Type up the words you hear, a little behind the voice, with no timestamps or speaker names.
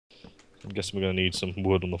I'm guessing we're gonna need some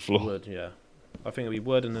wood on the floor. Wood, yeah. I think it'll be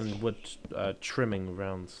wood and then wood trimming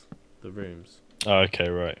around the rooms. Oh, okay,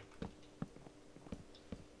 right.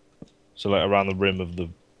 So like around the rim of the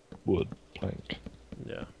wood plank.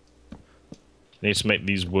 Yeah. Need to make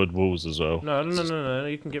these wood walls as well. No.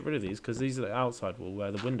 You can get rid of these because these are the outside wall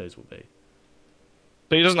where the windows will be.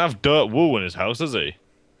 But he doesn't have dirt wall in his house, does he?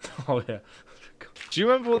 Oh yeah. Do you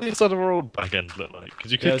remember what the inside of our old back end looked like?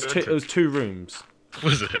 Because you Yeah, could. it was two rooms.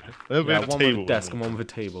 Was it? Then we Yeah, had a one table. with a desk and one with a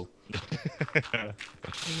table.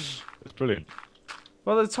 It's brilliant.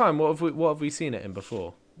 Well, at the time, what have we seen it in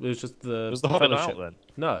before? It was just the Was the Hobbit Fellowship. out then?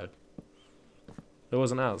 No, it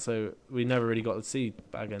wasn't out, so we never really got to see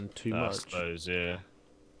Bag End too I much. suppose, yeah.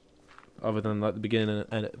 Other than like the beginning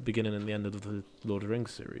and the end of the Lord of the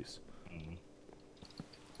Rings series. Mm.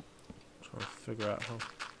 Trying to figure out how.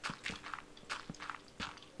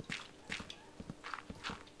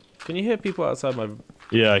 Can you hear people outside my?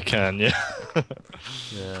 Yeah, I can, yeah.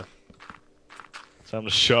 Yeah. Sam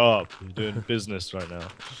Sharp, I'm doing business right now.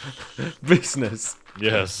 Business.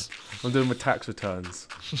 Yes. I'm doing my tax returns.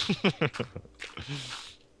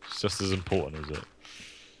 It's just as important, is it?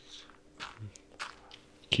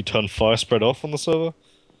 Can you turn fire spread off on the server?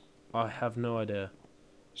 I have no idea.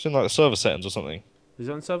 It's in like the server settings or something. Is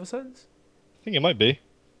it on server settings? I think it might be.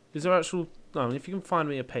 Is there actual? No, if you can find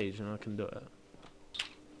me a page, then I can do it.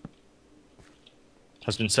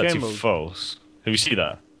 Has been set Game to mode. false. Have you seen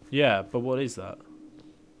that? Yeah, but what is that?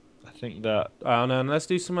 I think that. Oh no, let's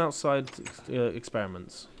do some outside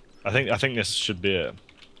experiments. I think this should be it.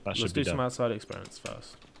 That should Let's be do some done. outside experiments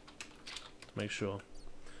first. Make sure.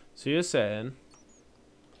 So you're saying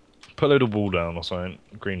Put a load of wall down or something.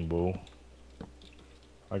 Green wall.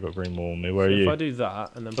 I got green wall on me. Where are if you? I do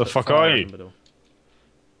that and then The put fuck fire are in you? the middle.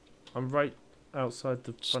 I'm right outside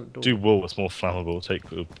the front door. Do wool. It's more flammable.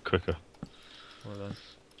 Take it quicker. Hold on.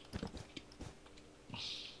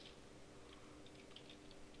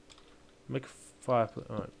 Make a fire.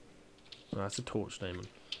 Alright. No, that's a torch, Damon.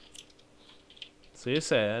 So you're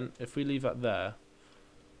saying if we leave that there.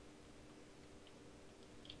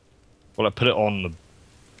 Well, I put it on the.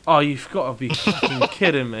 Oh, you've got to be fucking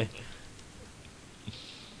kidding me.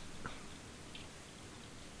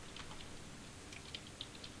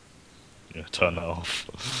 Yeah, turn that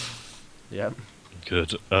off. Yep.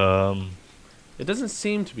 Good. It doesn't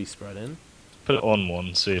seem to be spreading. Put it on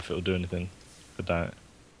one. See if it'll do anything. I doubt it.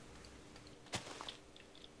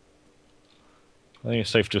 I think it's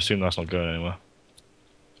safe to assume that's not going anywhere.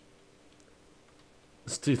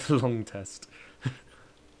 Let's do the long test.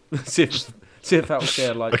 see if that'll stay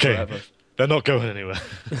alight Okay. forever. They're not going anywhere.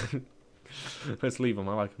 Let's leave them.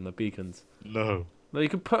 I like them. They're beacons. No. No, you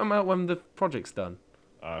can put them out when the project's done.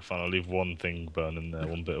 Alright, fine. I'll leave one thing burning there.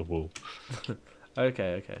 One bit of wool.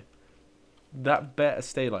 Okay. That better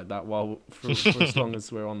stay like that for as long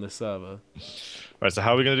as we're on this server. Right. So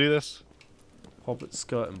how are we gonna do this? Hobbit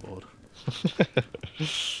skirting board.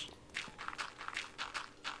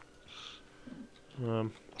 I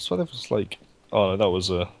swear there was like. Oh no, that was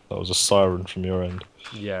a siren from your end.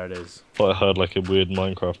 Yeah, it is. Thought I heard like a weird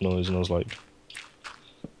Minecraft noise, and I was like,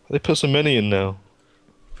 they put so many in now.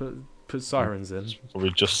 Put sirens in.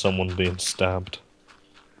 Probably just someone being stabbed.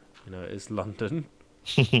 You know, it's London.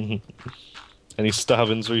 Any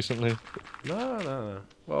stabbings recently? No.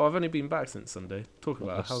 Well, I've only been back since Sunday. Talk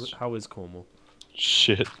Well, about that's- how is Cornwall.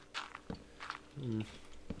 Shit.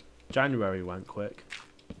 January went quick.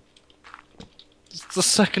 It's the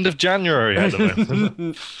 2nd of January at the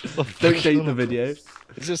moment. Don't date the video.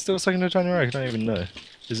 Is it still 2nd of January? I don't even know.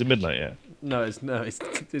 Is it midnight yet? No, it's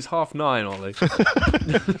 9:30, Ollie.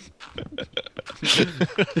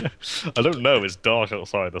 I don't know. It's dark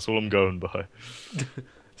outside. That's all I'm going by.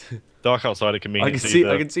 Dark outside. It can mean I it's can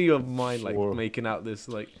either see your mind like four- making out this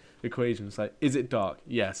like equation. It's like, is it dark?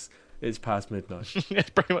 Yes, it's past midnight.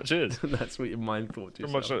 It pretty much is. That's what your mind thought to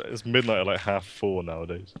Pretty much, yourself. it's midnight at like 4:30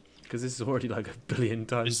 nowadays. Because this is already like a billion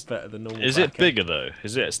times better than normal. Is it back end. bigger though?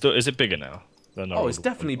 Is it still? Is it bigger now? Than our Oh, it's old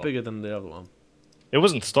definitely one? bigger than the other one. It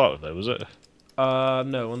wasn't to start with though, was it?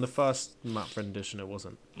 No, on the first map rendition it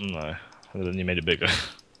wasn't. No. And then you made it bigger.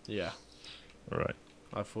 Yeah, Right.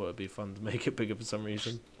 I thought it'd be fun to make it bigger for some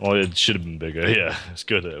reason. Well, it should have been bigger. Yeah, it's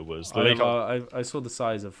good that it was. The lake I saw the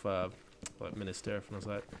size of like Minas Tirith and I was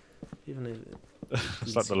like, even if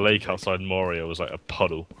it's like the lake outside Moria was like a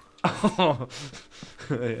puddle. Oh,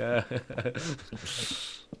 yeah.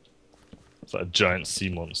 It's like a giant sea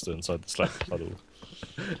monster inside this like puddle.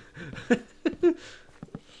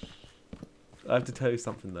 I have to tell you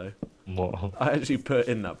something though. What? I actually put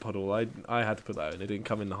in that puddle. I had to put that in. It didn't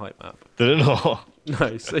come in the hype map. Did it not?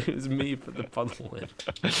 No, so it was me put the puddle in.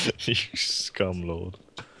 You scum lord.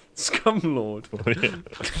 Scumlord.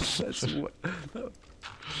 Yeah.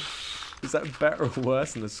 Is that better or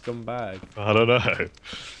worse than a scumbag? I don't know. I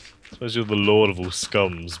suppose you're the lord of all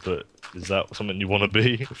scums, but is that something you want to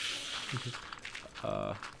be?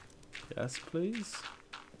 Yes, please.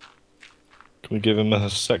 Can we give him a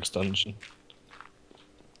sex dungeon?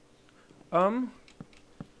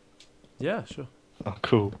 Yeah, sure. Oh,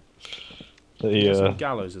 cool. There's some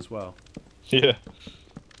gallows as well. Yeah.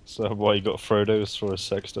 So why you got Frodo's for a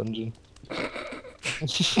sex dungeon?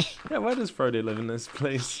 Yeah, where does Frodo live in this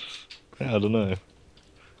place? Yeah, I don't know.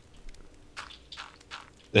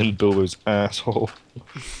 In Bilbo's asshole.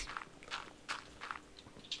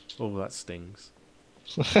 Oh, that stings.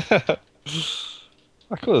 I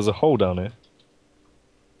thought there's a hole down here.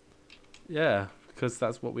 Yeah, because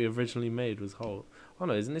that's what we originally made was hole. Oh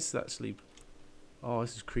no, isn't this actually... Oh,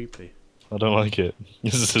 this is creepy. I don't like it.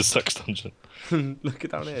 This is a sex dungeon. Look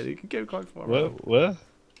it down here, you can go quite far. Where? Around. Where?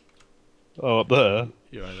 Oh, up there?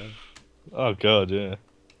 You're right there. Oh god, yeah.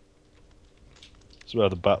 It's where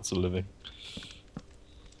the bats are living.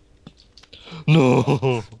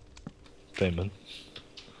 No! Damon.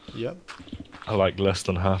 Yep. I like less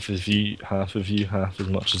than half of you, half as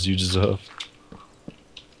much as you deserve.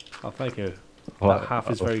 Oh, thank you. Well, That half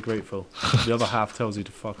is very grateful. The other half tells you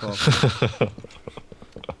to fuck off.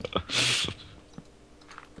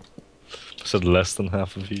 I said less than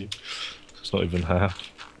half of you. It's not even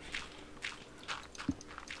half.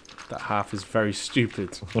 That half is very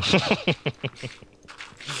stupid.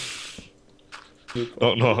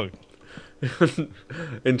 Oh no.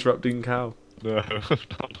 Interrupting cow. No,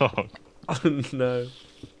 not Oh no.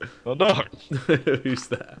 Oh no. Who's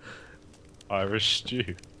there? Irish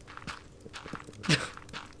stew.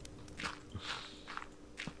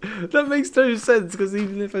 That makes no sense because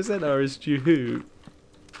even if I said Irish stew, who?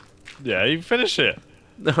 Yeah, you finish it.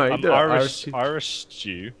 No, I'm no, Irish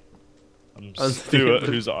stew. I'm I'm Stuart,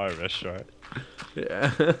 who's Irish, right? Yeah.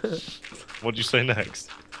 What'd you say next?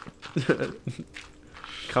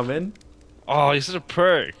 Come in. Oh, you're such a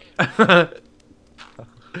prick. I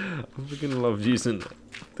freaking love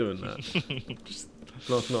doing that. Just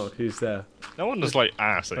knock knock. Who's there? No one does like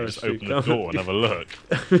ass. They Irish just stew, open the come door and have a look.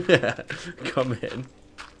 Yeah. Come in.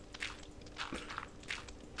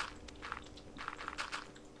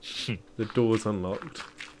 The door's unlocked.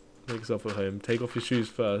 Make yourself at home. Take off your shoes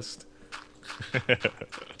first. I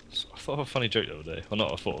thought of a funny joke the other day. Well,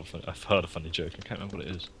 not I thought of. I've heard a funny joke. I can't remember what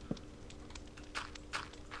it is.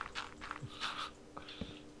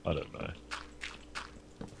 I don't know.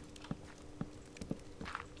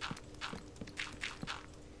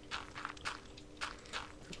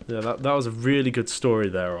 Yeah, that was a really good story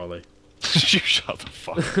there, Ollie. You shut the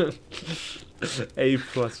fuck up. A+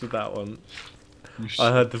 with that one.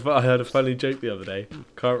 I heard a funny joke the other day.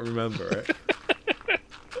 Can't remember it.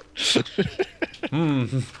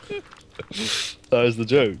 That is the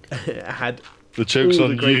joke. It had The joke's all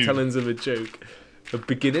on the great you. tellings of a joke. A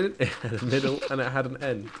beginning, it had a middle, and it had an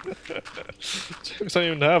end. Jokes don't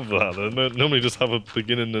even have that. They normally just have a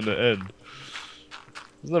beginning and an end.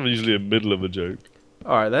 There's never usually a middle of a joke.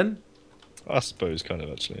 Alright then. I suppose, kind of,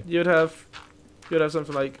 actually. You'd have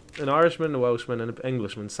something like an Irishman, a Welshman, and an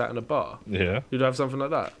Englishman sat in a bar. Yeah. You'd have something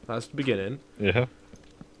like that. That's the beginning. Yeah.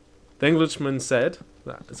 The Englishman said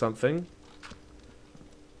that something.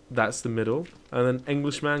 That's the middle. And then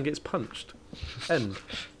Englishman gets punched. End.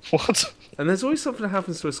 What? And there's always something that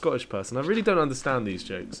happens to a Scottish person. I really don't understand these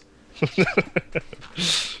jokes.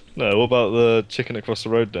 No, what about the chicken across the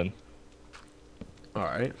road then?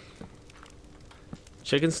 Alright.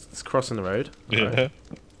 Chicken's crossing the road. Yeah. Alright.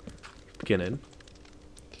 Beginning.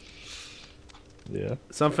 Yeah.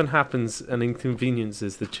 Something happens and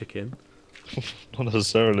inconveniences the chicken. Not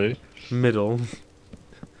necessarily. Middle.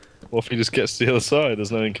 What if he just gets to the other side?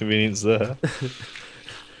 There's no inconvenience there.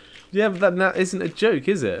 Yeah, but that isn't a joke,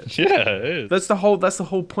 is it? Yeah, it is. That's the whole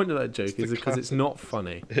point of that joke, the is because it's not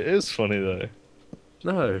funny. It is funny though.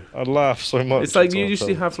 No. I laugh so much. It's like you when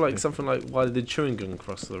usually someone have tells like something like, why did chewing gum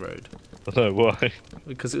cross the road? I don't know why.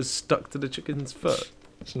 Because it was stuck to the chicken's foot.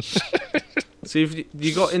 So if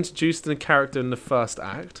you got introduced in a character in the first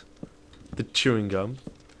act, the chewing gum,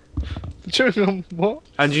 Chewing gum, what?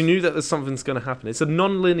 and you knew that there's something's going to happen. It's a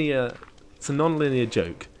non-linear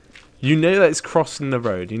joke. You know that it's crossing the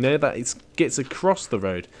road. You know that it gets across the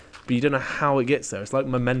road, but you don't know how it gets there. It's like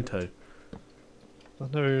Memento.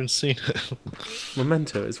 I've never even seen it.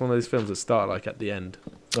 Memento is one of those films that start like at the end.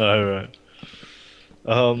 Oh right.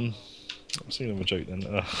 I'm thinking of a joke then.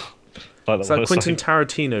 Like that It's like one, Quentin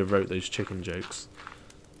Tarantino wrote those chicken jokes.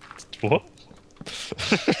 What?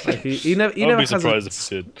 Like he never I'd be has surprised if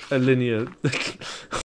he did. a linear.